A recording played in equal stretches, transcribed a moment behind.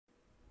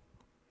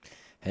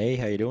Hey,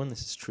 how you doing?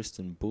 This is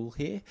Tristan Bull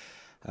here.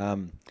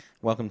 Um,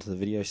 Welcome to the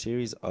video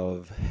series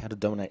of how to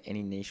dominate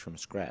any niche from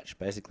scratch.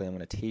 Basically, I'm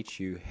going to teach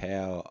you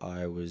how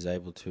I was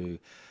able to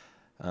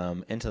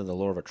enter the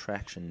law of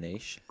attraction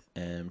niche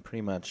and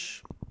pretty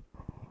much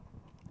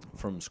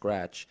from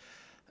scratch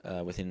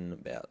within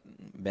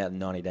about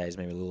 90 days,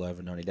 maybe a little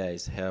over 90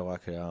 days, how I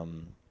could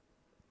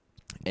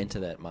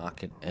enter that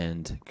market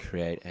and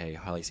create a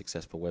highly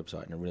successful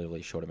website in a really,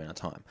 really short amount of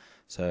time.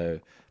 So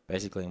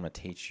basically, I'm going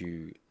to teach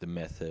you the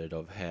method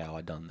of how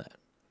I done that.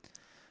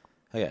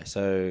 Okay,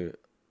 so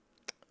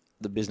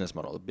the business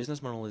model. The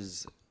business model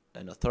is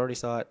an authority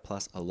site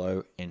plus a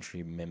low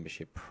entry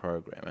membership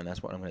program, and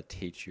that's what I'm going to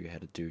teach you how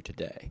to do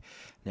today.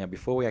 Now,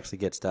 before we actually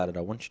get started,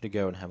 I want you to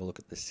go and have a look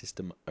at the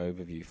system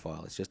overview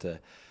file. It's just a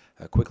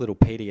quick little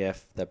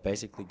PDF that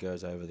basically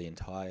goes over the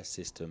entire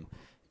system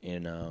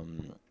in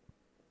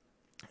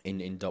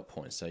dot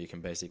points, so you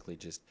can basically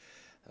just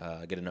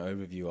get an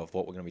overview of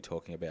what we're going to be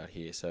talking about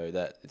here. So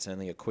that it's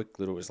only a quick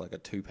little, it's like a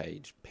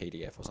 2-page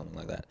PDF or something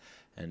like that,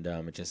 and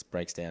it just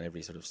breaks down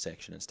every sort of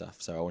section and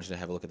stuff. So I want you to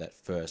have a look at that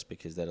first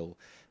because that'll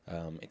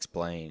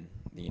explain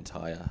the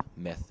entire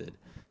method.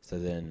 So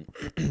then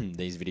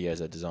these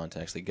videos are designed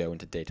to actually go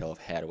into detail of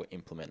how to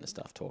implement the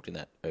stuff talked in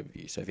that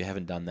overview. So if you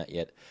haven't done that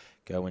yet,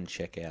 go and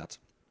check out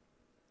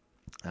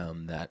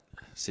that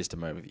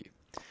system overview.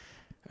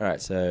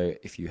 Alright, so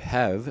if you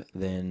have,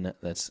 then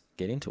let's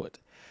get into it.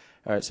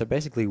 Alright, so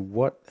basically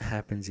what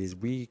happens is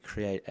we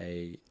create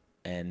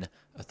an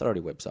authority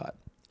website.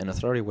 An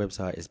authority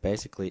website is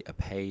basically a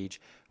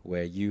page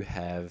where you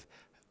have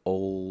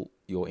all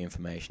your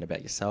information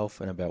about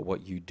yourself and about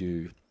what you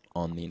do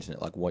on the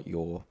internet, like what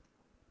your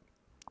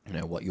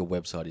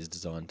website is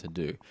designed to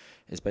do.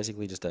 It's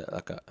basically just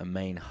a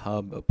main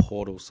hub, a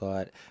portal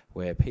site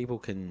where people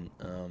can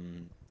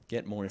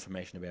get more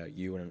information about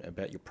you and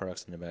about your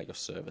products and about your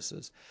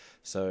services.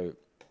 So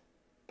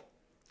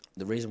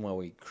the reason why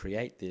we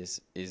create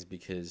this is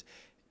because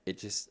it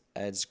just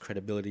adds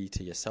credibility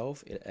to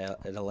yourself. It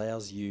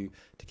allows you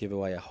to give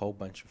away a whole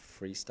bunch of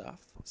free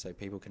stuff, so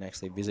people can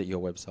actually visit your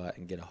website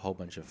and get a whole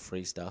bunch of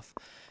free stuff,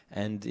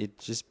 and it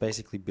just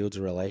basically builds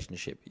a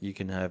relationship. You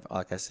can have,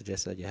 like I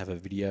suggested, you have a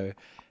video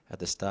at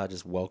the start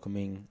just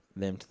welcoming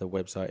them to the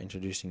website,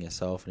 introducing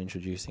yourself and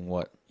introducing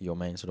what your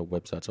main sort of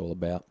website's all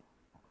about.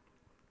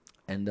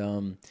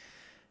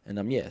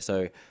 Yeah,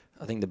 so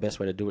I think the best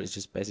way to do it is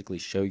just basically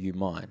show you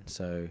mine.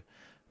 So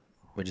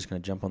we're just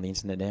going to jump on the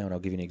internet now and I'll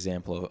give you an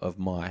example of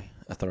my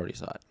authority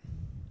site.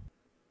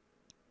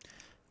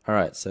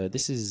 Alright, so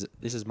this is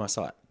my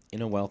site,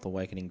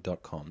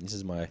 innerwealthawakening.com. This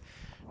is my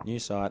new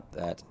site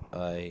that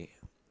I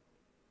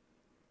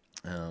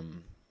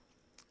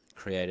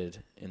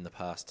created in the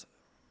past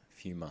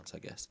few months, I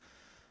guess.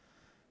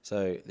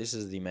 So this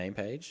is the main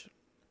page,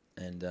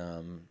 and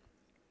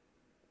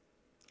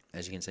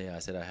as you can see, I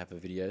said I have a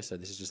video, so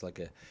this is just like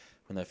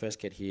when they first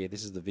get here,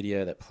 this is the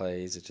video that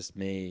plays. It's just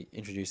me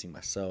introducing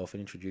myself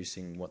and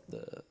introducing what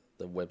the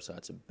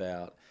website's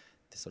about,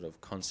 the sort of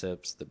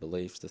concepts, the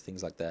beliefs, the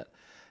things like that.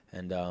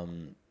 And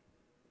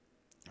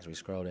as we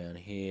scroll down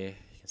here,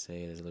 you can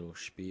see there's a little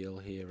spiel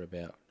here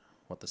about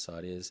what the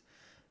site is,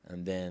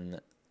 and then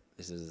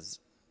this is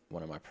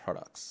one of my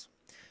products.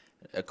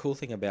 A cool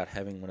thing about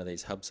having one of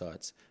these hub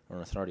sites or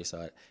an authority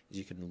site is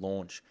you can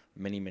launch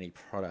many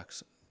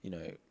products,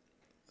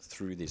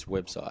 through this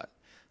website.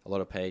 A lot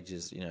of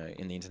pages,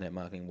 in the internet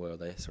marketing world,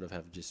 they sort of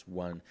have just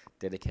one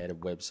dedicated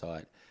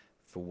website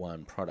for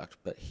one product.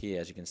 But here,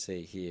 as you can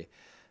see here,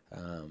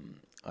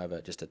 I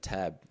have just a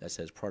tab that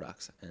says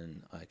products,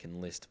 and I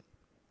can list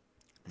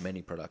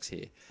many products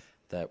here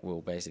that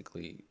will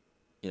basically,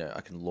 I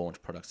can launch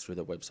products through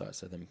the website.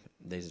 So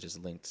these are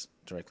just linked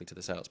directly to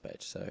the sales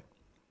page. So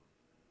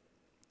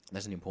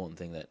that's an important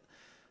thing that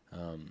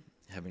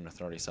having an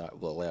authority site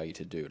will allow you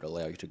to do. It'll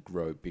allow you to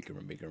grow bigger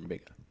and bigger and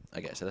bigger.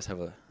 Okay, so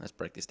let's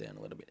break this down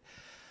a little bit.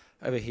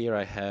 Over here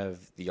I have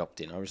the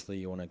opt-in. Obviously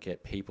you want to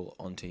get people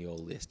onto your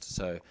list.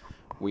 So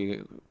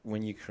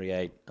when you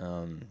create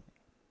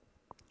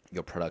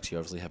your products, you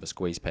obviously have a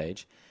squeeze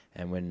page,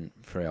 and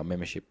for our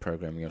membership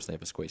program, we obviously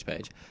have a squeeze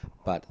page.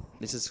 But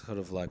this is sort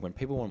of like when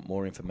people want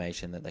more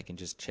information that they can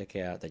just check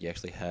out, that you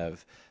actually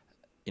have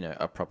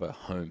a proper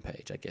home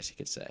page, I guess you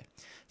could say.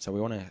 So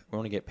we want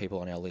to get people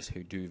on our list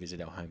who do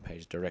visit our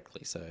homepage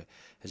directly. So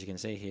as you can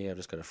see here, I've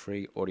just got a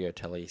free audio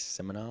tele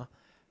seminar,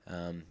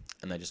 and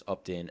they just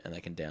opt in and they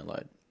can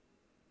download.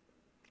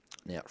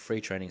 Now, free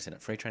training center.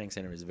 Free training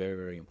center is very,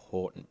 very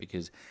important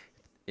because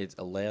it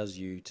allows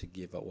you to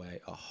give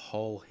away a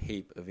whole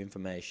heap of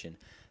information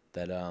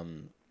that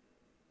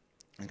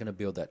is going to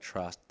build that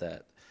trust,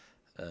 that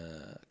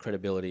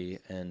credibility,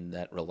 and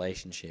that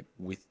relationship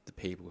with the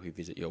people who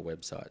visit your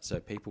website.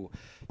 So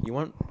you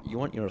want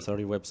your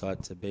authority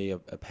website to be a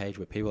page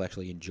where people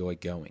actually enjoy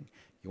going.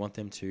 You want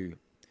them to,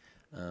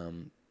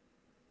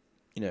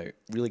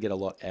 really get a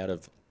lot out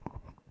of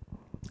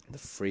the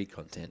free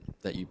content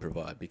that you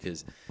provide,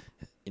 because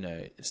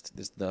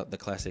it's the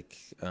classic,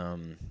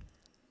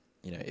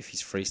 if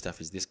his free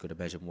stuff is this good,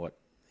 imagine what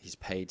his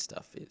paid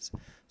stuff is.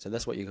 So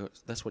that's what you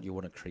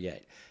want to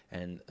create,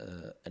 and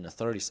an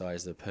authority site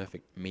is the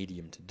perfect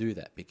medium to do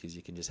that, because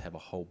you can just have a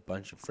whole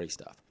bunch of free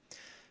stuff.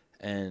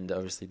 And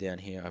obviously down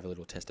here I have a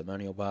little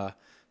testimonial bar,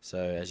 so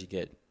as you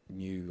get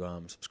new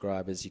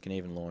subscribers, you can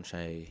even launch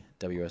a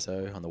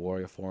WSO on the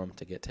Warrior Forum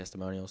to get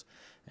testimonials,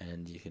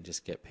 and you can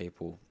just get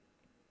people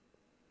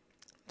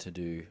to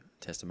do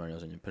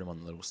testimonials, and you put them on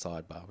the little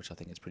sidebar, which I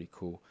think is pretty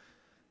cool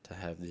to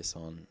have this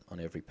on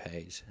every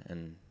page,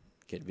 and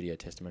get video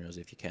testimonials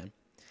if you can.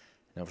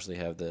 And obviously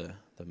have the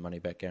money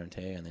back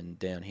guarantee. And then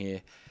down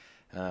here,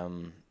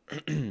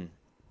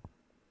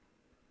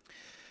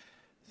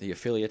 the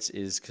affiliates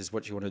is, because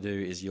what you want to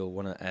do is you'll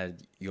want to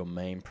add your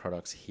main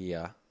products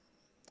here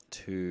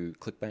to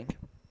ClickBank,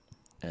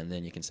 and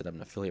then you can set up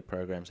an affiliate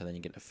program, so then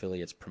you get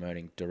affiliates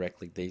promoting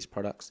directly these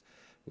products,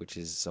 which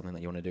is something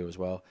that you want to do as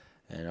well.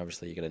 And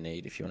obviously you're going to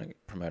need, if you want to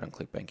promote on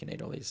ClickBank, you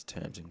need all these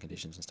terms and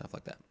conditions and stuff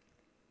like that.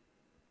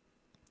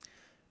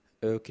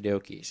 Okie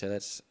dokie, so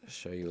let's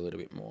show you a little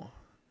bit more.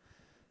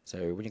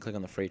 So when you click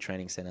on the free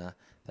training center,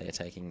 they are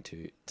taken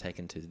to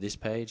this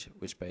page,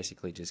 which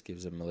basically just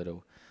gives them a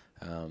little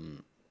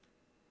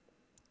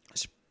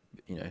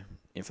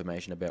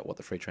information about what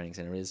the free training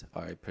center is.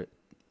 I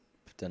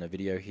done a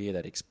video here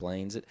that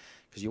explains it,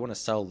 because you want to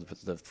sell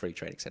the free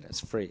training center.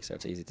 It's free, so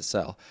it's easy to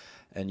sell,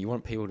 and you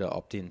want people to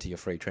opt into your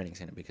free training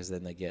center, because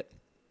then they get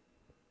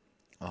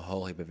a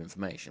whole heap of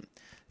information.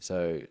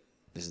 So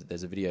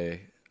there's a video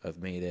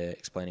of me there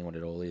explaining what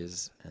it all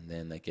is, and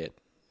then they get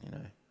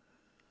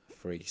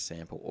free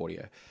sample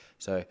audio.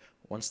 So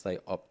once they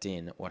opt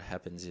in, what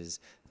happens is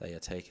they are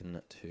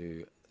taken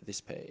to this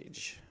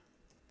page.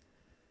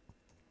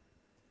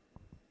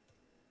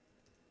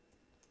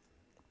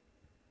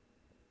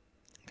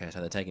 Okay, so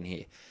they're taken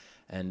here,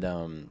 and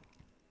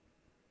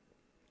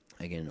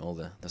again, all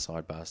the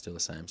sidebar is still the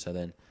same. So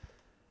then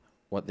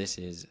what this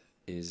is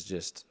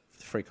just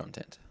free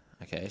content.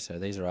 Okay, so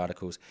these are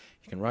articles.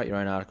 You can write your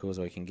own articles,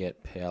 or you can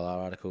get PLR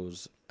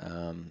articles.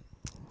 I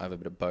have a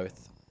bit of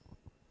both.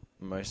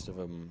 Most of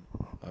them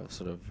I've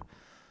sort of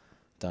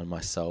done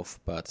myself,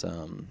 but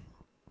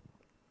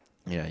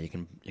you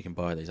can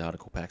buy these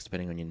article packs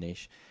depending on your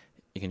niche.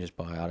 You can just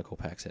buy article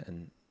packs,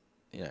 and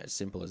it's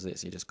simple as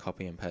this. You just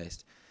copy and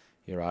paste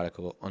your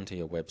article onto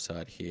your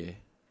website here.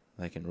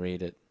 They can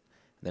read it.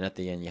 Then at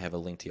the end, you have a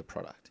link to your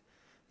product.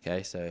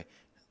 Okay, so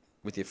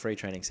with your free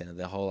training center,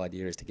 the whole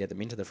idea is to get them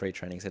into the free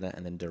training center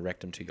and then direct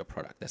them to your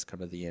product. That's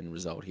kind of the end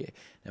result here.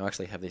 Now, I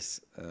actually have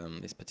this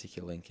this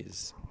particular link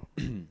is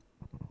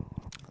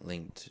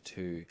linked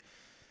to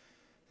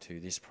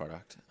this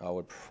product. I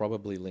would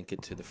probably link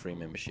it to the free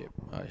membership.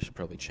 I should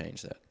probably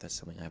change that. That's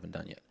something I haven't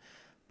done yet.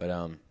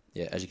 But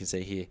yeah, as you can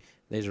see here,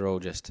 these are all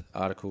just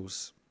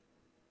articles.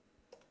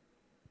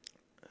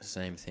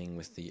 Same thing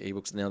with the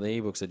ebooks. Now, the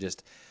ebooks are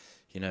just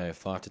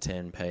 5 to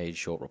 10 page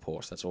short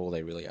reports. That's all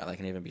they really are. They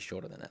can even be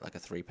shorter than that, like a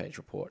 3-page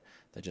report.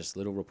 They're just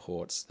little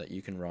reports that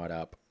you can write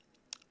up,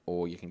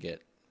 or you can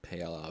get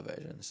PLR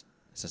versions.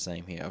 It's the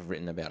same here. I've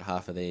written about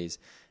half of these,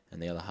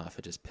 and the other half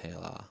are just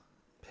PLR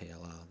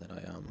that I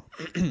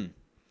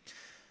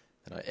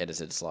that I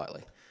edited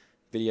slightly.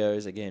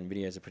 Videos, again,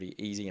 videos are pretty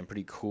easy and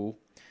pretty cool.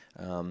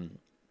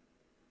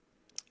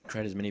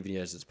 Create as many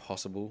videos as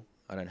possible.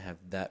 I don't have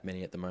that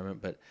many at the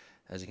moment, but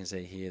as you can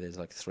see here, there's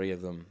like 3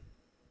 of them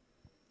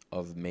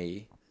of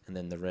me, and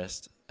then the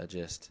rest are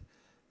just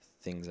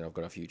things that I've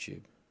got off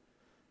YouTube.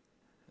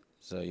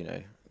 So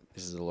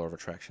this is a law of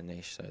attraction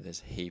niche, so there's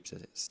heaps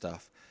of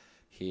stuff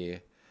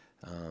here,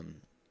 and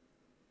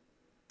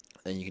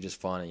you can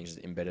just find it and you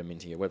just embed them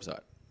into your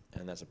website,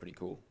 and that's a pretty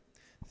cool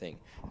thing.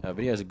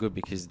 Videos are good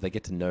because they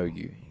get to know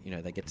you.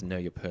 They get to know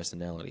your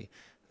personality.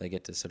 They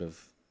get to sort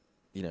of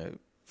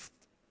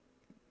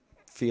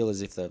feel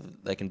as if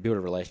they can build a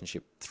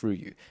relationship through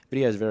you.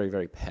 Video is very,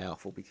 very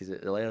powerful because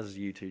it allows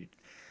you to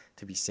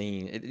be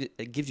seen.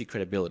 It gives you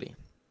credibility.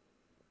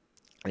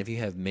 And if you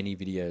have many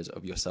videos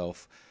of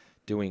yourself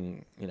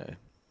doing,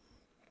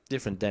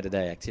 different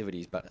day-to-day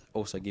activities, but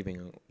also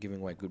giving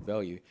away good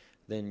value,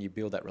 then you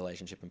build that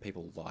relationship and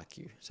people like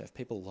you. So if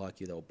people like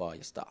you, they'll buy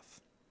your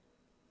stuff.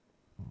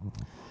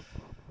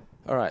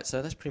 All right,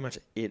 so that's pretty much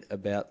it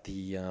about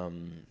the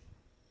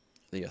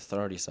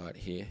authority site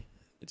here.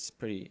 It's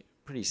pretty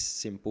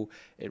simple.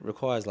 It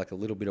requires like a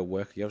little bit of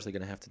work. You're obviously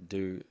going to have to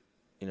do,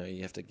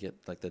 you have to get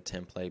like the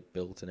template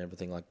built and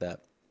everything like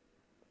that,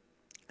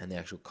 and the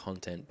actual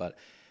content, but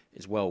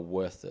it's well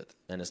worth it.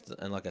 And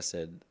like I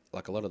said,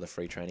 like a lot of the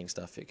free training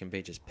stuff, it can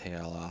be just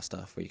PLR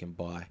stuff where you can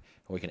buy,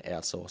 or you can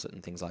outsource it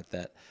and things like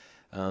that.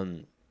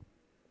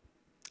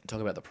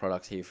 Talk about the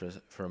products here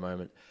for a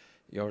moment.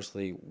 You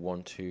obviously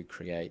want to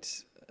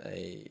create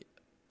a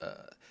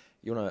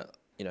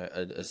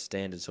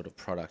standard sort of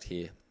product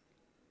here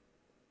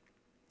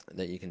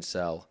that you can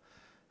sell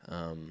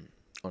on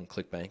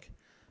ClickBank.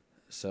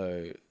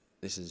 So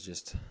this is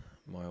just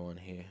my one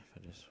here. If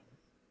I just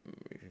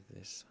move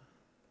this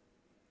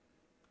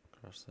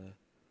across there.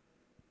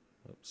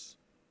 Oops.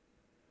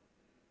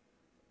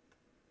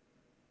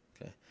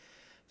 Okay.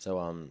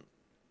 So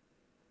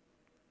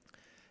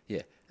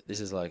yeah, this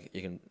is like,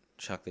 you can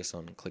chuck this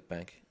on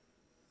ClickBank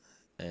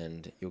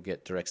and you'll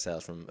get direct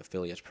sales from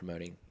affiliates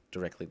promoting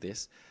directly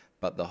this.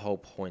 But the whole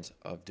point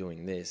of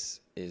doing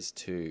this is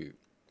to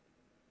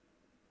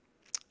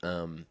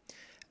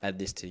add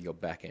this to your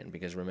back end,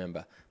 because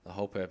remember, the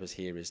whole purpose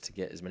here is to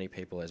get as many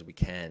people as we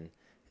can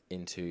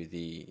into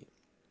the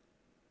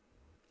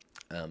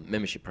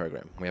membership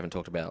program. We haven't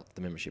talked about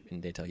the membership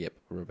in detail yet,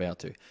 but we're about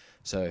to.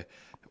 So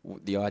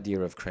the idea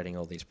of creating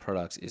all these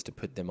products is to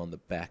put them on the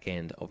back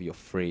end of your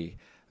free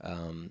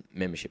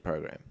membership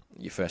program.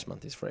 Your first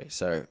month is free.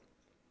 So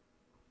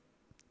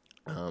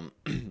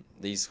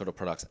these sort of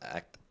products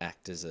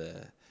act as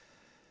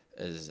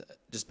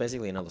just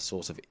basically another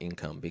source of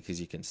income,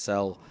 because you can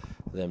sell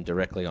them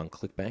directly on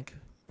ClickBank,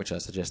 which I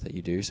suggest that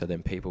you do. So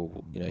then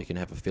people, you can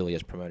have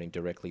affiliates promoting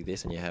directly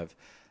this, and you have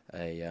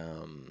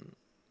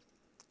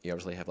you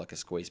obviously have like a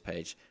squeeze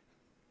page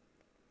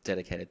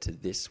dedicated to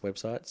this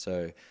website.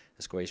 So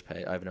a squeeze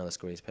page, I have another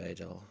squeeze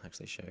page I'll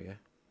actually show you,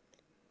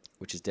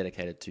 which is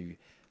dedicated to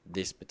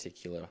this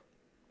particular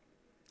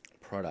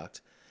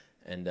product.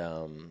 And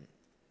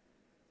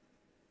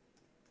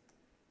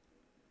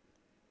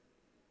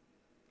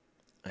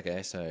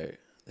okay, so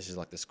this is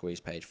like the squeeze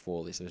page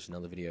for this. There's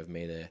another video of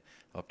me there.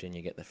 Opt in,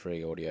 you get the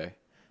free audio,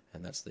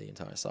 and that's the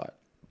entire site.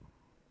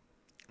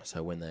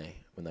 So when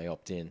they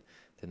opt in,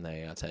 then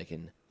they are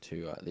taken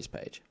to this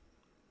page.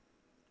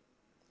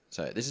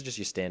 So this is just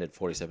your standard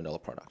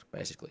 $47 product,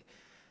 basically.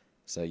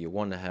 So you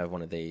want to have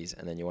one of these,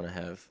 and then you want to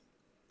have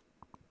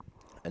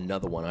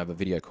another one. I have a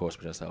video course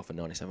which I sell for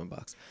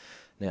 $97.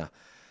 Now,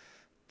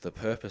 the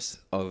purpose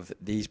of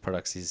these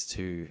products is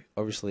to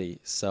obviously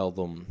sell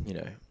them,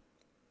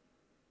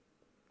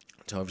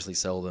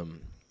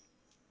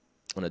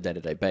 on a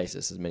day-to-day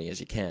basis, as many as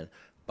you can,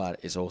 but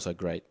it's also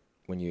great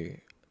when you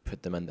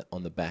put them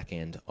on the back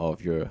end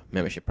of your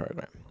membership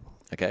program.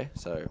 Okay,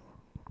 so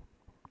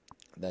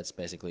that's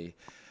basically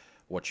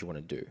what you want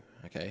to do.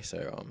 Okay,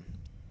 so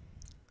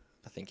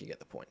I think you get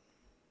the point.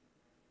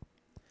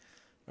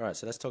 All right,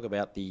 so let's talk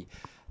about the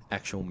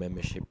actual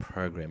membership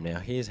program. Now,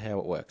 here's how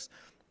it works.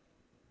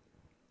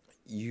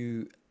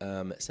 You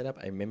set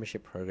up a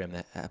membership program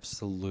that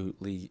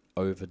absolutely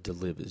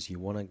over-delivers. You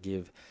want to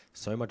give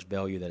so much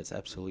value that it's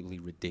absolutely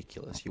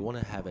ridiculous. You want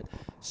to have it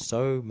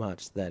so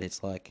much that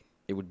it's like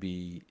it would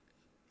be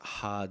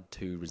hard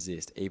to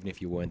resist, even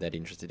if you weren't that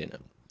interested in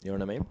it. You know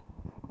what I mean?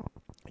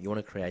 You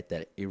want to create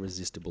that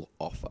irresistible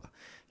offer.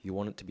 You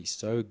want it to be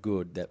so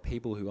good that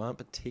people who aren't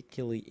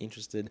particularly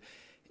interested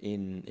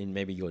in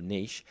maybe your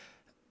niche,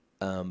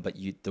 but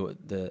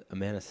the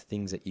amount of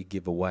things that you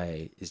give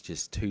away is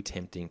just too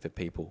tempting for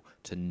people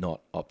to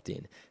not opt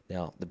in.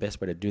 Now, the best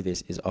way to do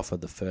this is offer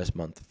the first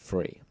month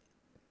free.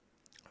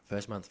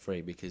 First month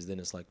free, because then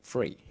it's like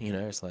free,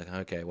 it's like,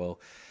 okay,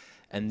 well,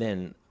 and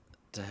then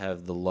to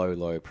have the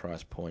low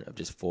price point of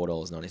just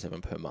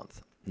 $4.97 per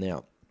month.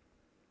 Now,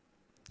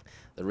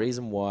 the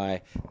reason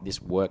why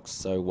this works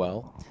so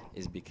well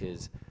is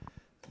because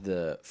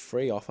the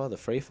free offer, the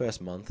free first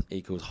month,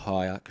 equals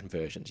higher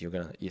conversions.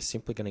 You're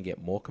simply gonna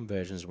get more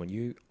conversions when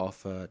you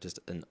offer just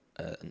an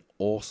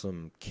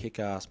awesome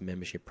kick-ass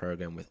membership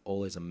program with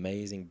all these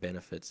amazing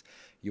benefits.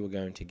 You are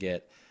going to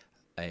get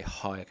a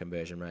higher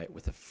conversion rate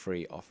with a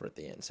free offer at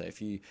the end. So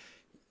if you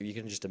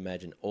can just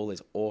imagine all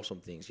these awesome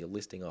things, you're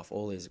listing off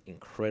all these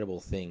incredible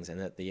things, and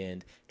at the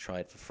end, try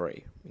it for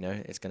free.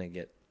 It's going to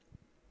get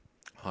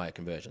higher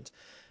conversions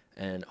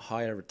and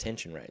higher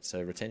retention rates.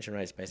 So retention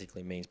rates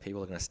basically means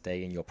people are going to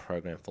stay in your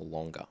program for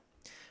longer.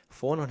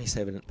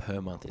 $4.97 per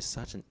month is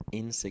such an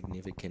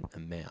insignificant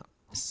amount.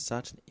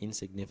 Such an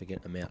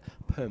insignificant amount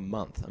per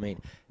month. I mean,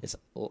 it's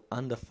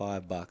under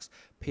 $5.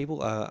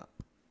 People are.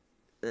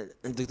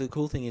 The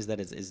cool thing is that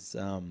it's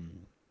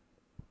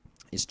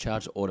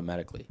charged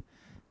automatically.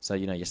 So,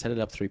 you set it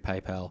up through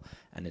PayPal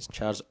and it's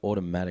charged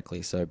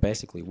automatically. So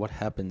basically what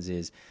happens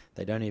is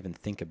they don't even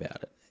think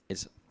about it.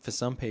 It's for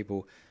some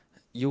people,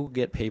 you'll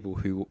get people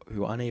who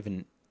don't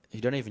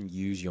even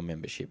use your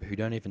membership, who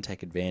don't even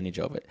take advantage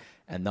of it,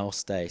 and they'll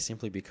stay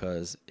simply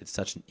because it's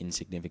such an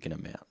insignificant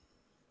amount.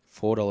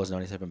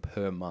 $4.97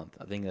 per month.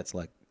 I think that's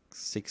like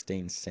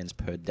 16 cents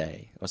per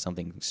day or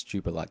something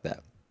stupid like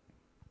that.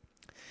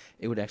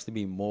 It would actually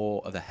be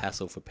more of a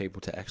hassle for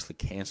people to actually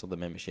cancel the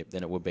membership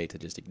than it would be to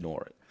just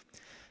ignore it.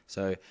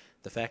 So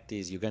the fact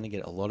is, you're going to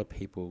get a lot of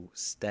people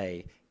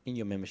stay in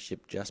your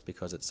membership just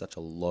because it's such a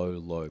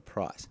low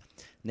price.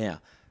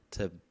 Now,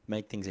 to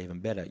make things even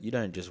better, you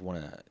don't just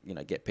want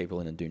to get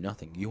people in and do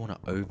nothing. You want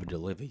to over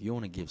deliver. You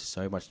want to give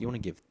so much. You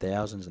want to give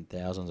thousands and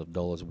thousands of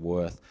dollars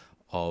worth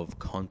of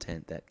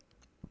content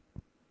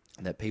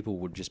that people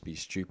would just be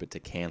stupid to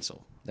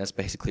cancel. That's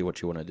basically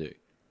what you want to do.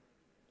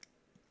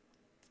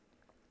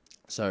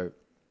 So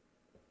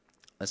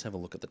let's have a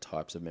look at the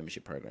types of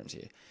membership programs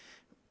here.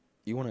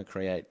 You want to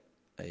create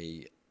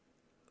a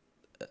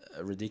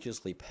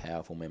ridiculously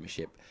powerful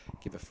membership,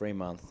 give a free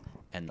month,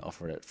 and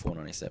offer it at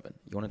 $4.97.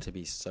 You want it to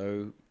be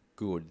so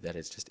good that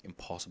it's just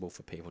impossible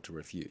for people to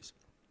refuse.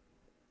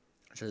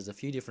 So there's a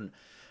few different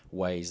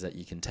ways that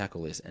you can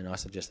tackle this, and I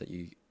suggest that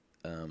you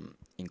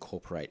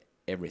incorporate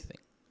everything,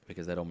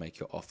 because that'll make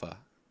your offer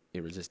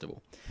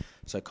irresistible.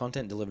 So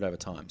content delivered over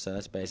time. So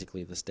that's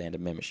basically the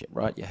standard membership,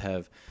 right? You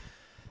have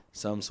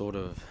some sort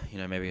of,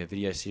 maybe a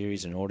video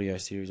series, an audio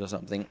series or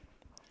something,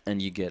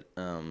 and you get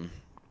a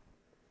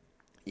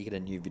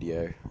new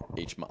video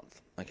each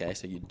month. Okay,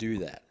 so you do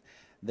that.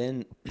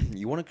 Then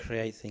you want to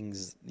create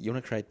things, you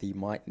want to create the "you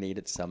might need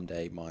it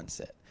someday"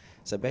 mindset.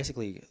 So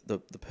basically, the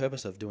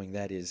purpose of doing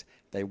that is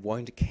they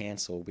won't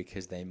cancel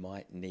because they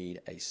might need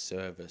a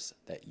service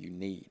that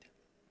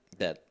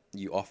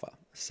you offer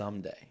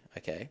someday.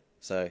 Okay,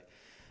 so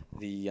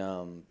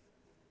the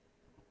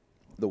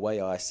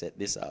way I set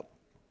this up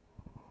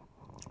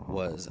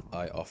was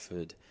I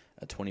offered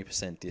a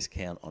 20%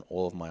 discount on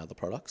all of my other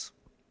products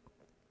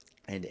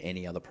and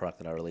any other product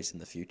that I release in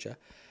the future,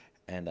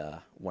 and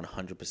a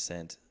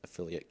 100%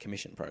 affiliate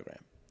commission program.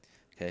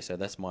 Okay, so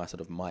that's my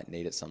sort of might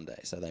need it someday.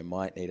 So they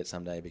might need it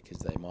someday because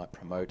they might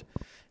promote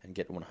and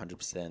get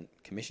 100%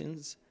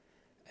 commissions,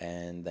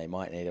 and they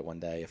might need it one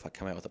day if I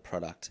come out with a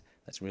product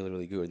that's really,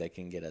 really good, they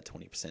can get a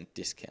 20%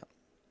 discount.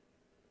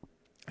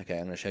 Okay,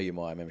 I'm going to show you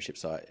my membership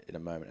site in a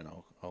moment, and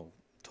I'll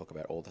talk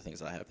about all the things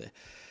that I have there.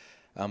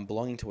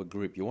 Belonging to a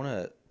group, you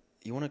want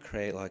to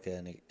create like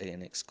an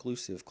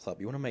exclusive club.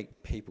 You want to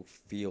make people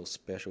feel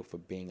special for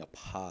being a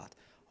part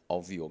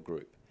of your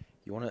group.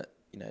 You want to,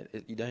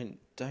 you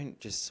don't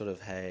just sort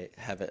of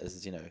have it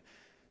as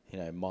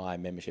my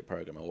membership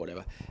program or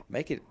whatever.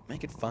 Make it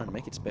fun,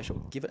 make it special.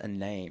 Give it a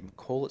name,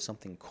 call it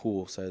something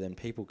cool, so then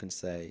people can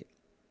say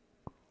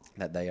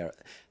that they are.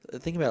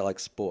 Think about it like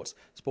sports.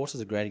 Sports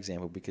is a great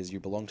example because you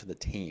belong to the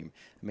team.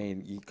 I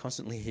mean, you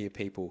constantly hear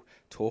people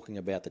talking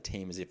about the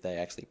team as if they're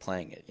actually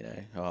playing it.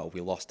 Oh, we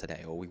lost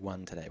today, or we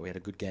won today, we had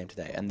a good game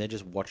today, and they're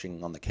just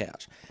watching on the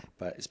couch.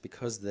 But it's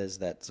because there's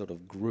that sort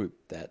of group,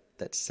 that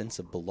sense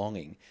of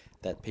belonging,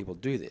 that people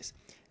do this.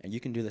 And you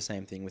can do the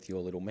same thing with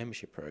your little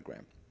membership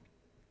program.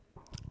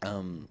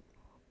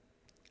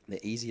 The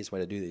easiest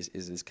way to do this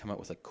is come up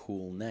with a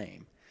cool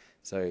name.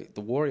 So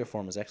the Warrior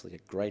Forum is actually a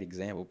great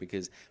example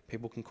because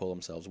people can call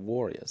themselves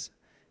warriors.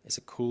 It's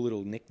a cool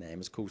little nickname.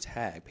 It's a cool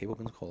tag. People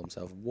can call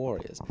themselves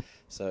warriors.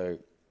 So,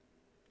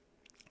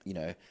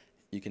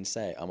 you can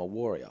say, I'm a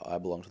warrior. I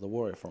belong to the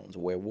Warrior Forums.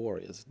 We're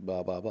warriors.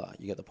 Blah, blah, blah.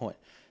 You get the point.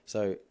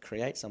 So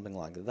create something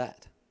like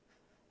that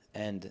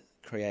and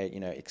create,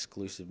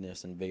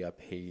 exclusiveness and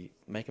VIP.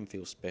 Make them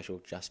feel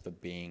special just for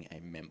being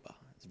a member.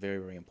 It's very,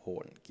 very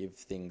important. Give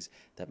things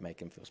that make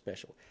them feel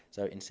special.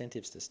 So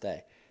incentives to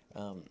stay.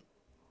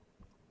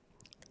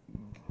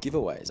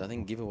 Giveaways. I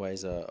think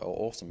giveaways are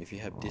awesome. If you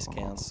have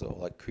discounts or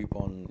like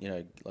coupon,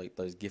 like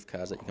those gift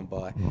cards that you can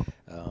buy,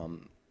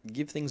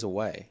 give things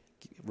away.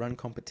 Run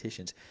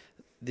competitions.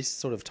 This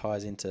sort of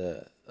ties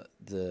into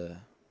the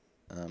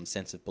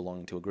sense of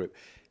belonging to a group.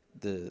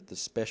 The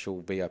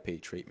special VIP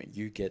treatment.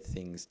 You get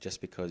things just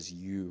because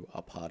you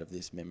are part of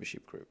this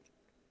membership group.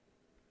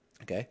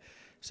 Okay,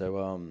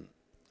 so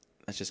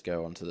let's just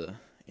go onto the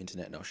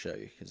internet and I'll show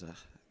you because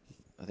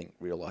I think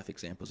real life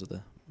examples are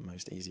the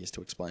most easiest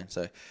to explain.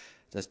 So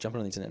let's jump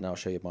on the internet and I'll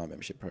show you my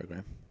membership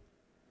program.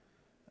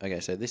 Okay,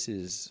 so this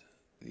is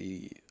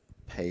the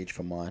page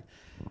for mine.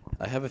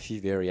 I have a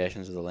few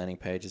variations of the landing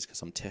pages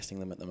because I'm testing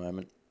them at the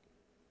moment.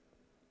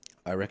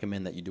 I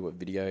recommend that you do a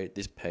video.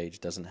 This page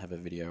doesn't have a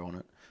video on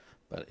it,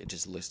 but it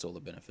just lists all the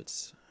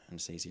benefits and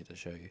it's easier to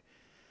show you.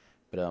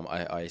 But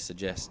I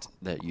suggest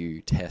that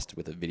you test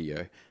with a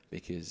video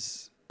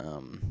because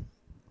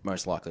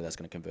most likely that's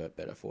going to convert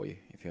better for you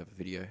if you have a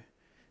video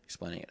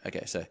explaining it.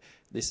 Okay, so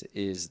this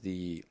is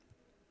the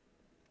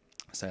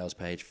sales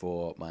page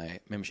for my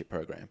membership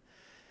program.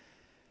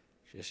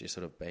 Just your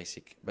sort of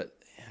basic, but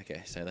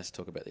okay, so let's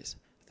talk about this.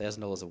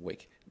 $1,000 a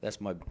week.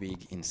 That's my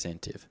big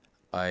incentive.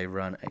 I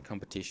run a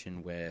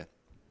competition where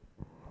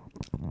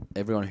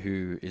everyone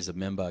who is a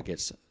member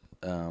gets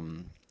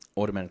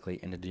automatically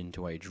entered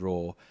into a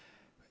draw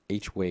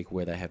each week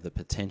where they have the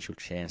potential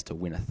chance to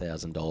win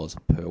 $1,000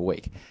 per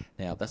week.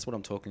 Now, that's what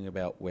I'm talking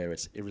about, where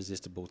it's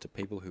irresistible to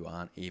people who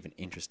aren't even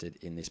interested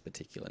in this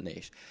particular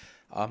niche.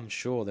 I'm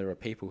sure there are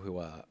people who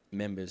are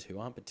members who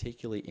aren't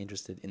particularly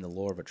interested in the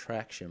law of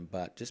attraction,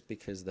 but just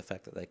because of the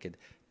fact that they could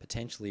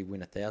potentially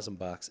win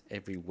 $1,000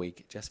 every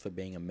week just for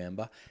being a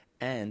member,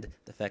 and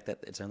the fact that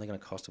it's only going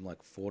to cost them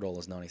like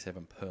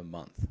 $4.97 per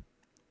month.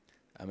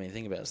 I mean,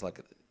 think about it. It's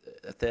like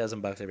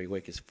 $1,000 every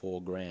week is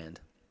 $4,000.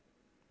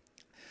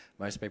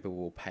 Most people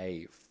will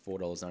pay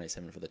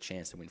 $4.97 for the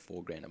chance to win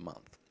 $4,000 a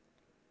month.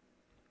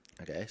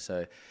 Okay,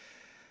 so,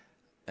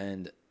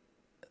 and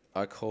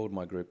I called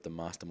my group the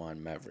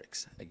Mastermind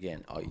Mavericks.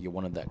 Again, you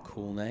wanted that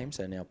cool name,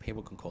 so now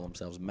people can call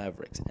themselves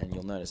Mavericks. And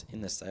you'll notice in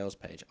the sales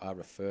page, I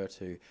refer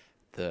to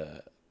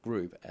the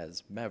group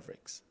as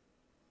Mavericks,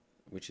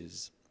 which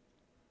is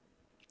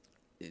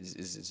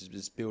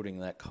building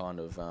that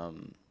kind of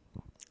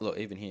look.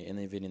 Even here,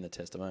 even in the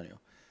testimonial,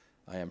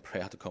 I am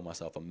proud to call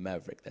myself a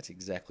maverick. That's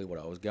exactly what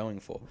I was going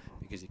for,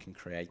 because you can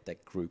create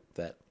that group,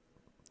 that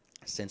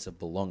sense of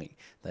belonging.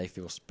 They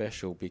feel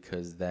special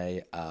because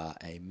they are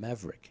a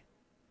maverick.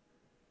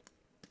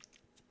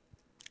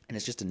 And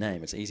it's just a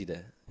name. It's easy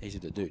to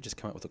do. Just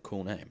come up with a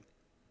cool name.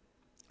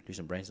 Do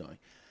some brainstorming.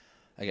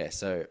 Okay,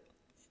 so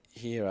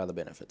here are the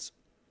benefits.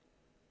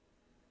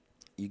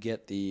 You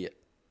get the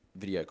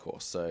video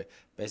course. So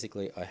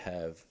basically, I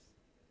have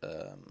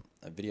a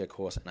video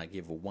course, and I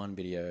give one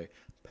video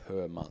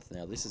per month.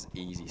 Now, this is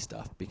easy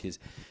stuff because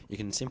you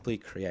can simply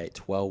create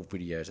 12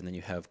 videos, and then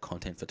you have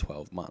content for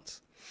 12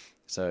 months.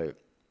 So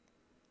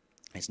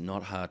it's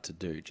not hard to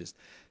do. Just,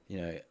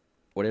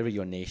 whatever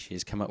your niche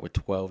is, come up with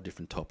 12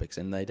 different topics,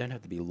 and they don't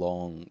have to be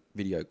long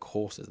video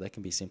courses. They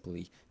can be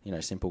simply,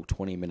 simple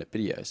 20-minute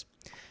videos.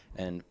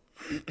 And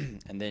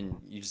and then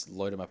you just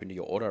load them up into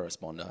your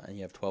autoresponder, and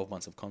you have 12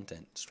 months of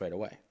content straight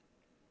away.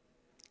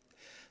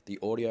 The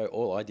audio,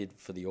 all I did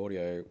for the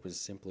audio was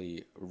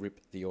simply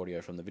rip the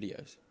audio from the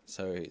videos.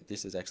 So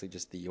this is actually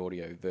just the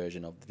audio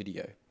version of the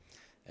video,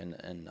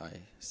 and I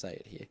say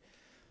it here.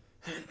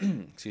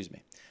 Excuse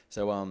me.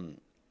 So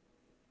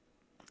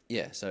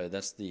so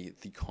that's the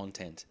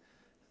content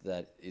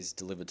that is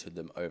delivered to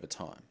them over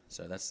time.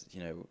 So that's,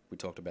 we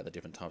talked about the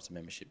different types of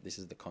membership. This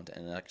is the content,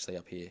 and actually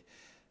up here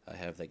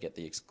they get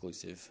the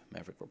exclusive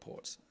Maverick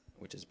reports,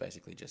 which is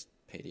basically just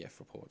PDF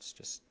reports,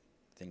 just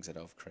things that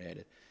I've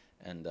created,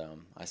 and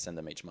I send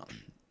them each month.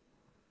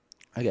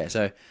 Okay,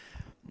 so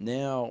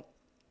now,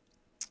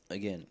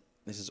 again,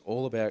 this is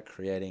all about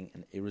creating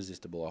an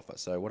irresistible offer.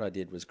 So what I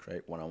did was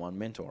create one-on-one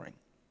mentoring.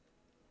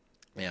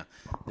 Now,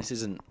 this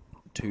isn't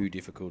too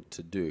difficult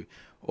to do.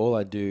 All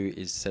I do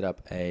is set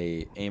up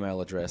a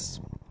email address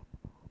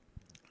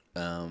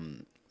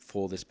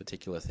for this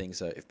particular thing.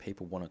 So if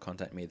people want to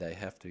contact me, they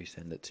have to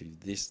send it to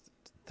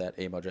that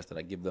email address that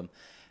I give them.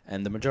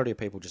 And the majority of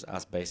people just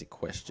ask basic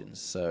questions.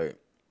 So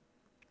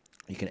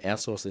you can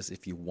outsource this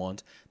if you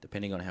want,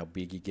 depending on how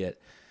big you get.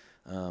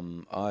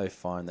 I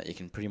find that you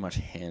can pretty much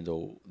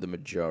handle the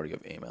majority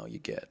of email you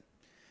get.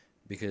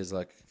 Because,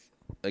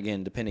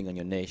 again, depending on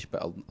your niche,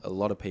 but a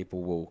lot of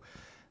people will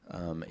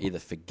either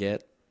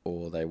forget,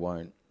 or they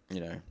won't,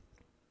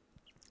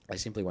 they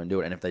simply won't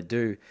do it. And if they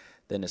do,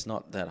 then it's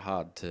not that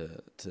hard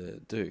to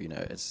do.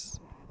 It's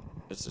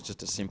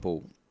just a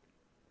simple.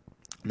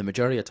 The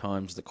majority of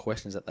times, the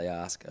questions that they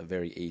ask are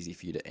very easy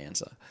for you to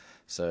answer.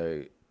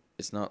 So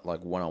it's not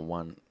like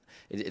one-on-one.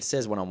 It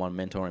says one-on-one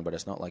mentoring, but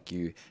it's not like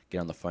you get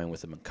on the phone with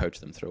them and coach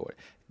them through it.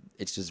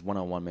 It's just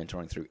one-on-one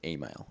mentoring through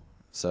email.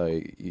 So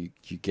you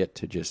get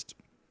to just,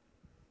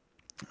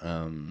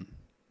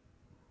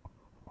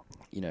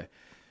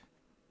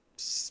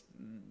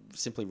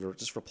 simply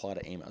just reply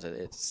to emails.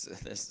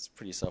 It's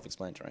pretty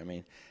self-explanatory. I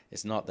mean,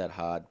 it's not that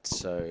hard.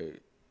 So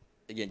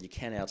again, you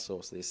can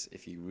outsource this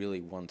if you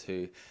really want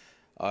to.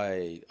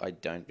 I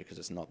don't, because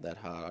it's not that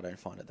hard. I don't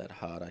find it that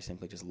hard. I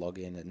simply just log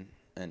in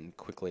and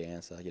quickly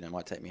answer. It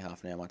might take me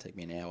half an hour, it might take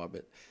me an hour,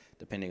 but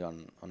depending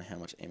on how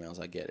much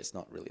emails I get, it's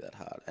not really that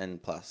hard.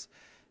 And plus,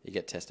 you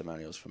get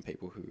testimonials from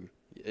people who.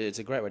 It's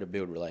a great way to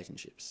build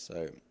relationships.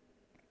 So,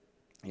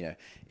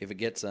 if it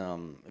gets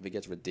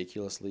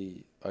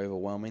ridiculously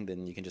overwhelming,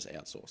 then you can just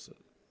outsource it.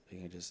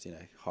 You can just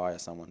hire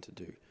someone to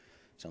do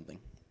something.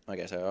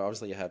 Okay, so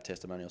obviously you have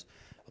testimonials.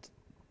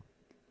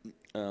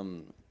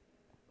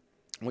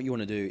 What you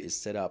want to do is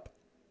set up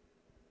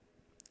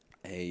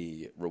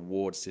a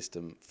reward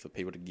system for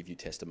people to give you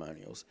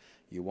testimonials.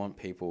 You want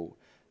people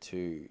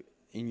to,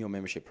 in your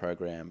membership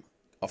program,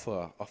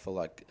 offer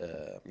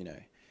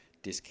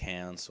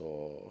discounts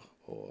or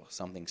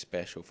something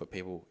special for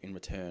people in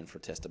return for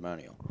a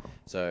testimonial.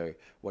 So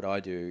what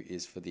I do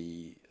is, for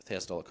the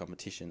 $1,000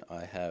 competition,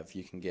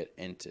 you can get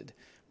entered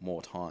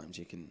more times.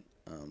 You can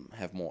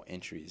have more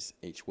entries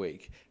each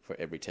week for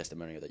every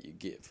testimonial that you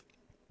give.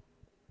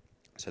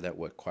 So that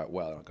worked quite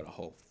well, and I got a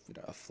whole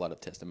a flood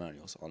of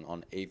testimonials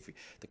on every.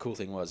 The cool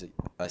thing was,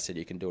 I said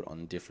you can do it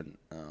on different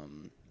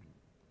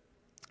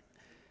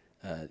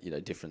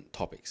different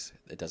topics.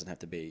 It doesn't have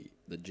to be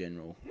the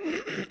general.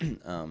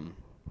 It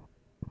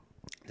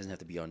doesn't have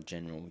to be on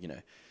general,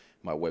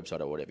 my website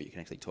or whatever. You can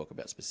actually talk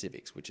about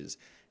specifics, which is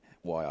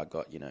why I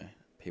got,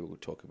 people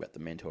talking about the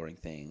mentoring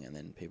thing, and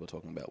then people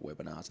talking about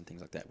webinars and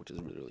things like that, which is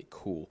really, really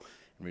cool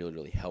and really,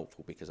 really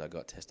helpful, because I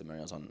got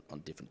testimonials on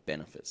different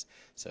benefits.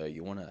 So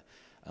you want to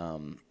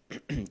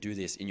do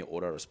this in your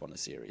autoresponder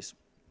series.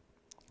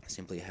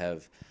 Simply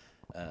have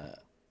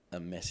a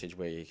message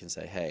where you can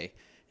say, hey,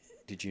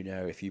 did you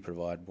know if you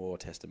provide more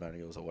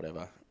testimonials or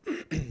whatever,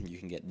 you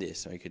can get this?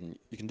 So you can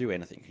do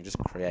anything. You can just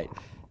create.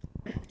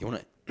 You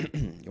want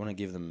to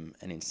give them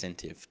an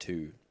incentive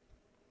to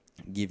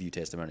give you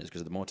testimonials,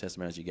 because the more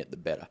testimonials you get, the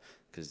better,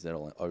 because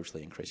that'll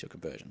obviously increase your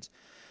conversions.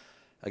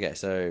 Okay,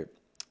 so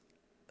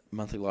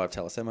monthly live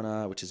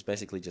teleseminar, which is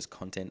basically just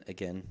content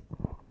again.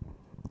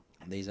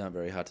 These aren't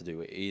very hard to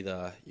do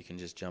either. You can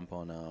just jump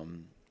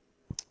on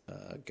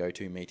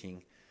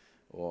GoToMeeting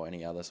or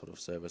any other sort of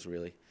service,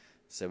 really.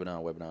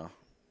 Seminar, webinar,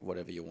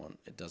 whatever you want.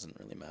 It doesn't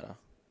really matter.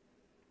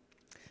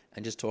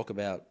 And just talk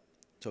about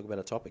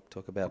a topic.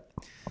 Talk about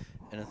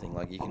anything.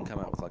 Like, you can come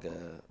up with like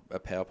a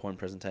PowerPoint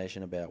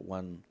presentation about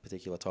one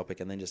particular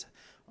topic, and then just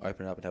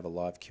open it up and have a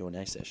live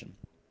Q&A session.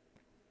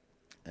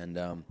 And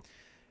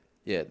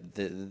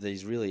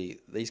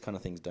these kind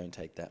of things don't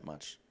take that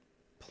much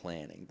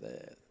planning.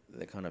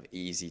 They're kind of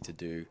easy to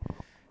do.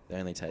 They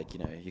only take,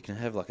 you can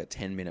have like a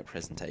 10-minute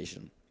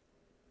presentation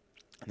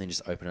and then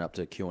just open it up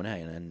to Q&A,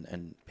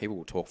 and people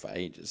will talk for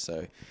ages.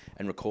 So,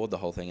 and record the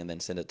whole thing and then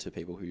send it to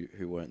people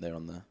who weren't there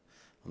on the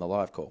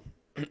live call.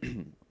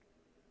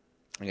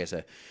 Okay,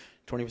 so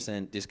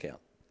 20% discount.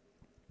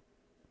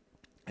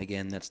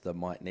 Again, that's the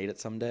might need it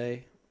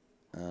someday.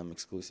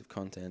 Exclusive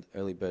content,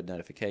 early bird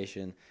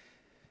notification.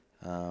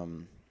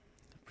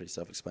 Pretty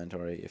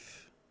self-explanatory.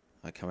 If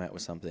I come out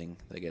with something,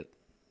 they get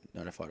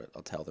notified.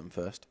 I'll tell them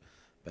first,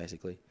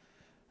 basically.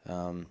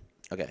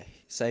 Okay,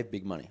 save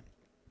big money.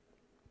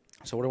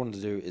 So what I wanted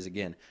to do is,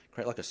 again,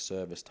 create like a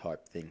service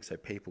type thing, so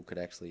people could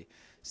actually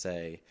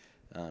say,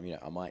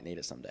 I might need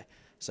it someday.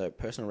 So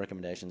personal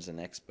recommendations and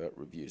expert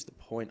reviews. The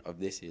point of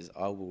this is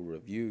I will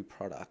review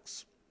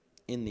products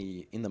in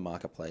the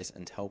marketplace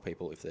and tell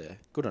people if they're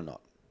good or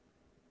not.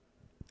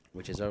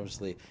 Which is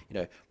obviously,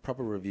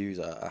 proper reviews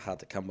are hard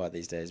to come by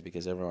these days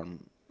because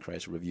everyone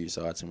creates review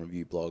sites and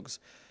review blogs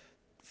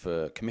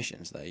for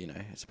commissions.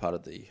 It's part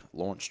of the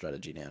launch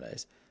strategy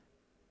nowadays.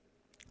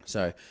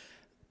 So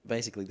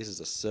basically, this is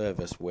a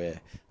service where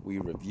we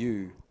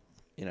review,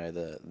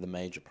 the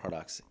major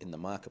products in the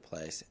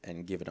marketplace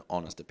and give an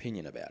honest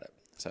opinion about it.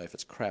 So if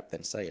it's crap,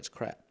 then say it's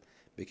crap.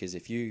 Because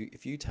if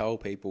you tell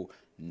people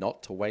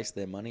not to waste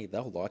their money,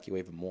 they'll like you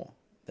even more.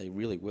 They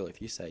really will.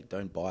 If you say,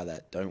 don't buy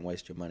that, don't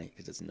waste your money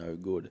because it's no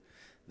good,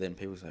 then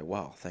people say,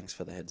 wow, thanks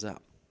for the heads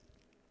up.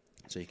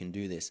 So you can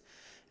do this.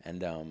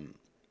 And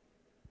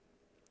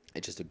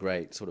it's just a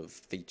great sort of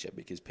feature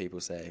because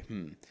people say,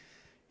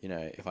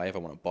 if I ever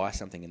want to buy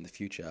something in the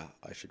future,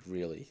 I should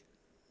really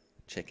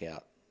check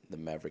out the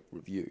Maverick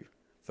review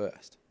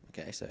first.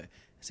 Okay, so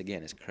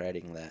it's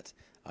creating that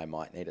I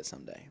might need it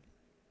someday.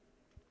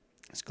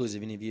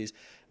 Exclusive interviews,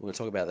 we're going to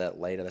talk about that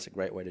later. That's a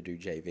great way to do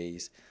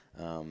JVs,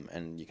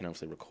 and you can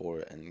obviously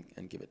record it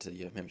and give it to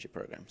your membership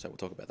program. So we'll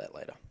talk about that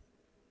later.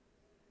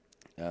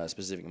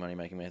 Specific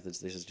money-making methods,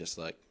 this is just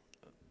like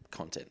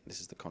content. This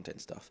is the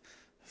content stuff.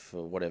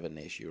 For whatever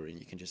niche you're in,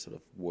 you can just sort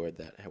of word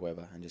that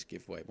however and just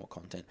give way more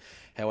content.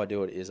 How I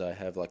do it is I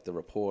have like the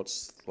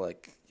reports,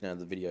 like,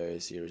 the video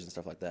series and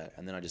stuff like that,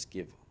 and then I just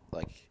give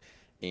like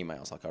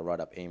emails. Like I write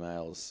up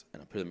emails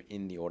and I put them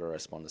in the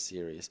autoresponder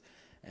series,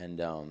 and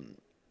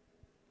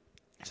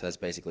so that's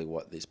basically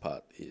what this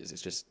part is.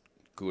 It's just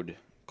good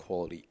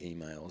quality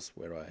emails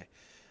where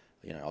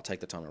I'll take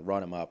the time to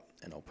write them up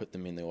and I'll put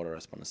them in the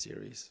autoresponder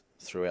series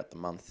throughout the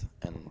month,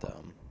 and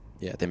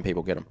then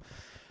people get them.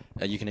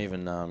 You can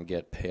even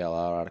get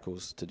PLR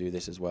articles to do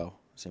this as well.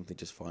 Simply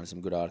just find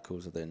some good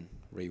articles and then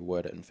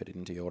reword it and fit it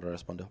into your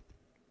autoresponder.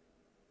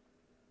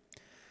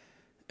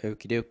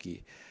 Okie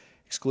dokie.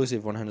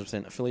 Exclusive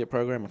 100% affiliate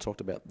program. I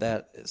talked about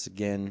that. It's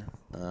again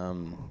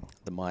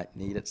the might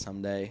need it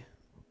someday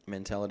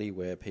mentality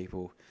where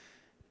people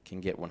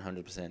can get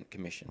 100%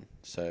 commission.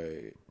 So,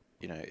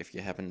 if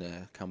you happen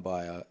to come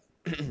by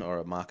or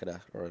a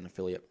marketer or an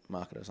affiliate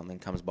marketer or something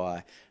comes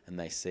by and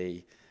they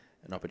see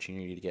an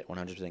opportunity to get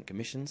 100%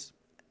 commissions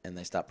and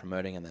they start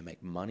promoting and they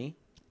make money,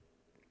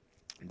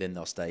 then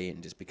they'll stay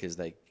in just because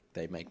they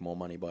make more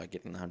money by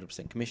getting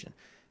 100% commission.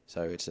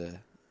 So it's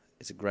a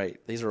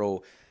great, these are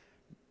all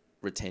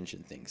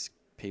retention things,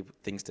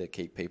 things to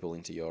keep people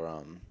into your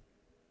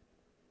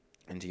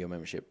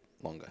membership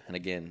longer. And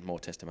again, more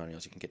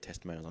testimonials. You can get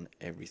testimonials on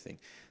everything.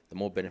 The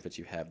more benefits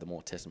you have, the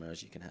more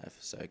testimonials you can have.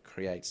 So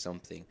create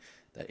something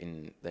that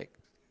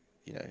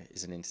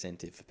is an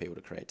incentive for people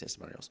to create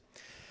testimonials.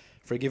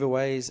 Free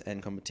giveaways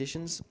and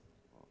competitions.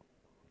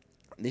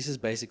 This is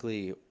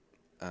basically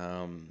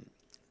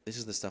this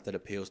is the stuff that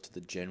appeals to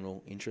the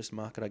general interest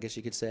market, I guess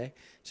you could say.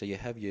 So you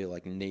have your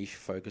like niche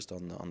focused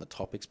on the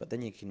topics, but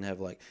then you can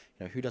have like,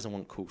 who doesn't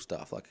want cool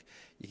stuff? Like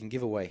you can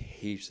give away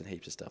heaps and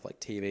heaps of stuff like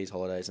TVs,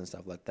 holidays and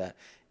stuff like that.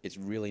 It's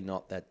really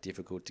not that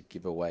difficult to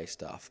give away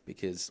stuff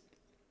because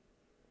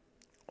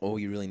all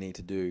you really need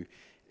to do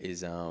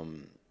is,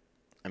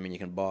 you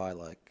can buy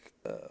like,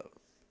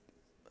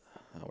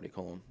 what do you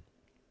call them?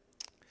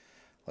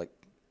 Like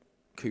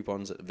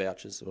coupons,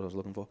 vouchers, what I was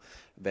looking for,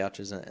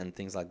 vouchers and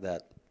things like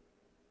that.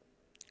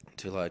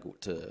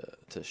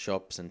 To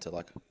shops and to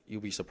like,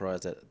 you'll be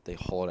surprised at the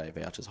holiday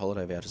vouchers.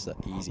 Holiday vouchers are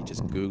easy.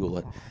 Just Google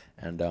it,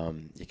 and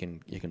you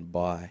can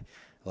buy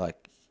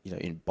like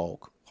in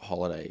bulk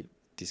holiday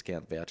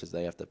discount vouchers.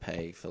 They have to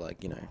pay for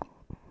like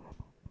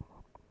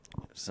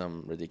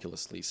some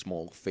ridiculously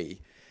small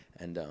fee,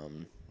 and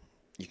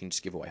you can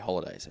just give away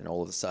holidays. And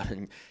all of a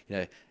sudden,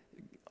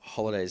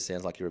 holidays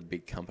sounds like you're a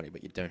big company,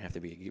 but you don't have to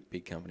be a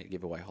big company to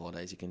give away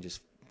holidays. You can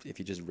just, if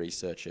you just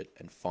research it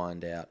and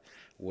find out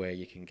where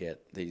you can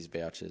get these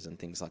vouchers and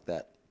things like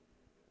that,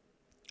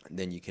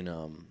 then you can,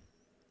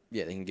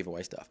 they can give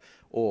away stuff.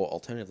 Or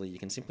alternatively, you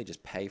can simply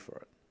just pay for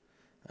it.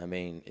 I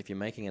mean, if you're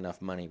making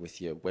enough money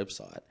with your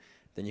website,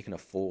 then you can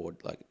afford,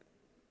 like,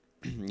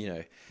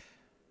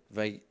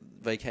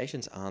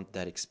 vacations aren't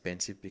that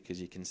expensive because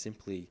you can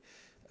simply,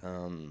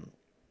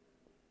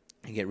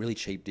 you get really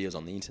cheap deals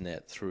on the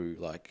internet through,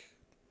 like,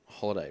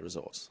 holiday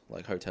resorts,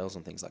 like hotels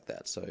and things like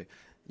that. So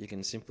you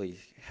can simply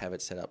have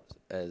it set up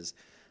as,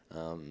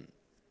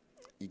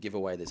 you give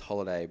away this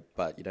holiday,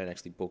 but you don't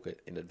actually book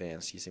it in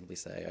advance. You simply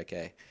say,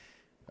 okay,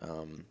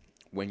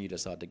 when you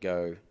decide to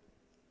go,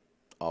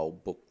 I'll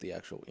book the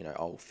actual,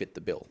 I'll fit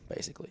the bill,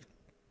 basically.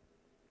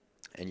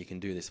 And you can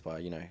do this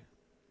by,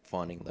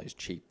 finding those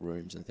cheap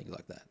rooms and things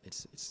like that.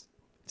 It's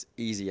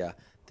easier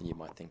than you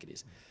might think it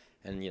is.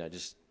 And,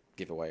 just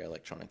give away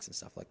electronics and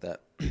stuff like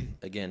that.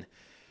 Again,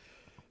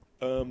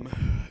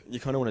 you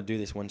kind of want to do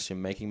this once you're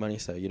making money,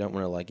 so you don't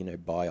want to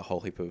buy a whole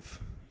heap of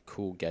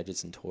cool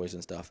gadgets and toys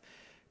and stuff.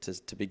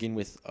 To begin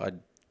with, I'd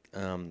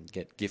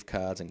get gift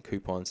cards and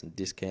coupons and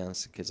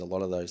discounts, because a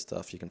lot of those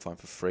stuff you can find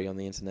for free on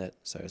the internet,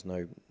 so there's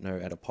no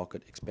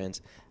out-of-pocket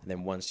expense. And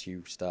then once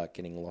you start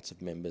getting lots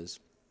of members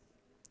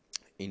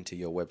into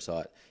your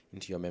website,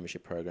 into your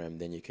membership program,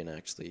 then you can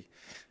actually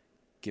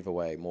give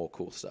away more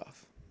cool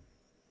stuff.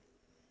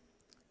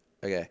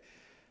 Okay,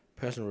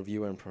 personal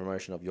review and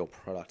promotion of your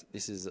product.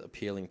 This is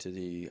appealing to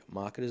the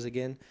marketers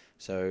again.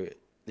 So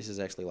this is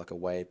actually like a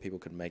way people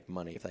can make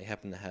money. If they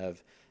happen to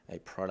have a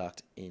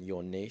product in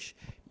your niche,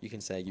 you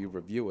can say you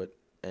review it,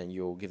 and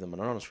you'll give them an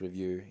honest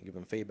review, give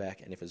them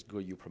feedback, and if it's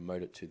good, you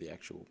promote it to the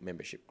actual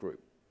membership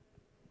group.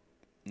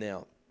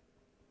 Now,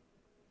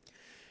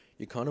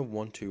 you kind of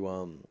want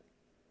to,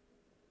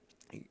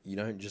 you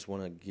don't just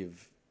want to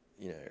give,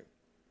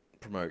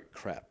 promote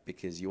crap,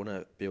 because you want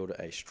to build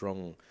a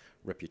strong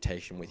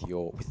reputation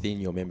within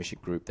your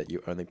membership group that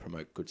you only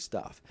promote good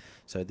stuff.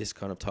 So this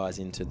kind of ties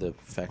into the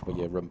fact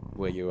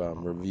where you're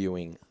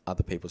reviewing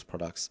other people's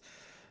products,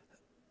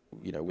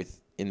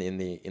 in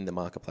the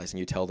marketplace, and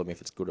you tell them if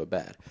it's good or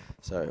bad.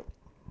 So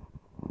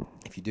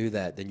if you do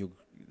that, then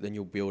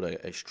you'll build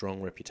a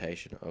strong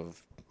reputation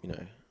of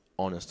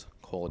honest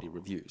quality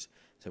reviews.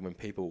 So when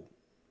people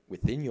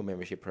within your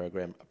membership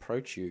program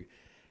approach you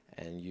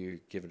and you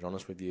give an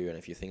honest review, and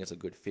if you think it's a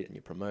good fit and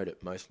you promote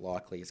it, most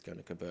likely it's going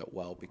to convert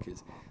well,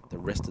 because the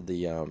rest of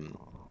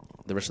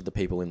the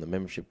people in the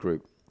membership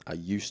group are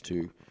used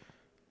to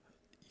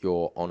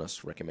your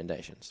honest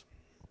recommendations.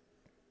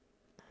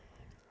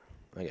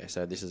 Okay,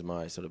 so this is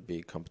my sort of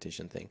big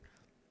competition thing.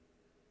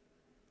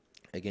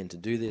 Again, to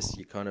do this,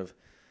 you kind of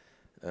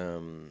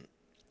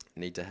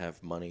need to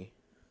have money,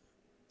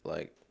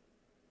 like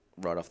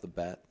right off the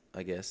bat,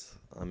 I guess.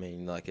 I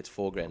mean, like, it's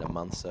 $4,000 a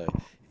month, so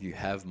if you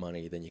have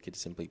money, then you could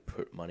simply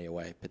put money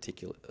away,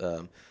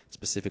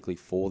 specifically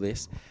for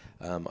this.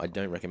 I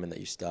don't recommend that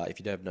you start, if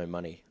you don't have no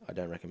money, I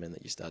don't recommend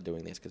that you start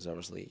doing this, because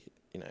obviously,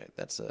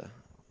 that's a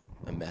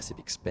massive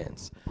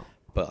expense.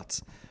 But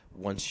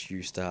once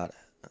you start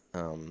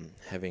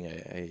having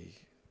a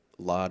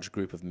large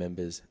group of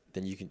members,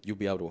 then you'll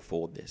be able to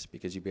afford this,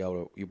 because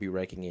you'll be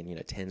raking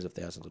in tens of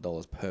thousands of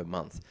dollars per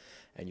month,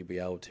 and you'll be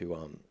able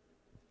to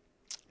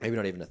maybe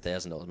not even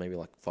 $1,000, maybe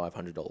like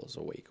 $500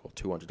 a week or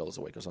 $200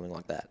 a week or something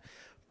like that.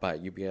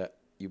 But you'll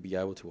be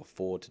able to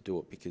afford to do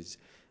it, because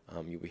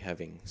you'll be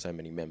having so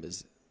many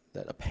members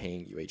that are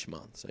paying you each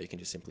month. So you can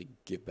just simply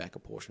give back a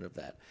portion of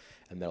that,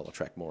 and that'll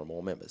attract more and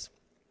more members.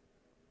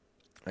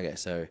 Okay,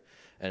 so,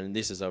 and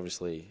this is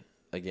obviously,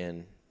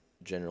 again,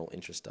 general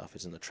interest stuff.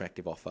 It's an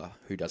attractive offer.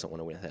 Who doesn't want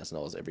to win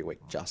 $1,000 every week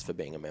just for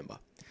being a member?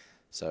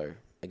 So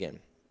again,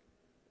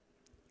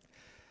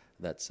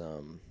 that's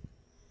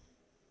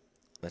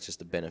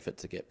just a benefit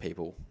to get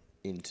people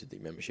into the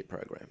membership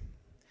program.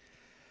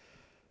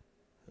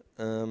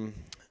 And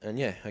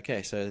yeah,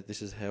 okay, so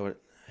this is how it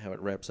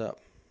wraps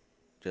up.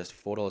 Just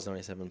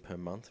 $4.97 per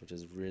month, which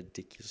is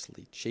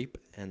ridiculously cheap,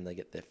 and they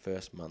get their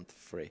first month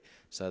free.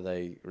 So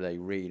they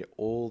read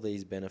all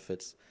these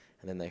benefits,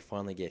 and then they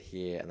finally get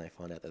here and they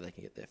find out that they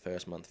can get their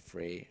first month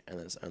free, and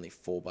then it's only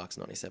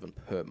 $4.97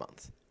 per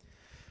month.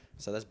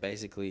 So that's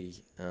basically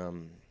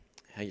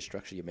how you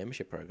structure your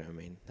membership program. I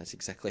mean, that's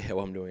exactly how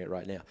I'm doing it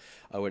right now.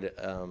 I would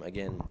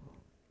again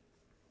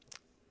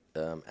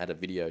add a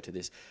video to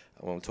this.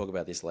 We'll talk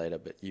about this later,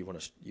 but you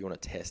want to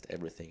test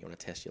everything. You want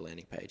to test your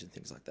landing page and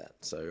things like that.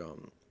 So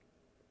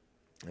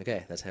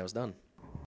okay, that's how it's done.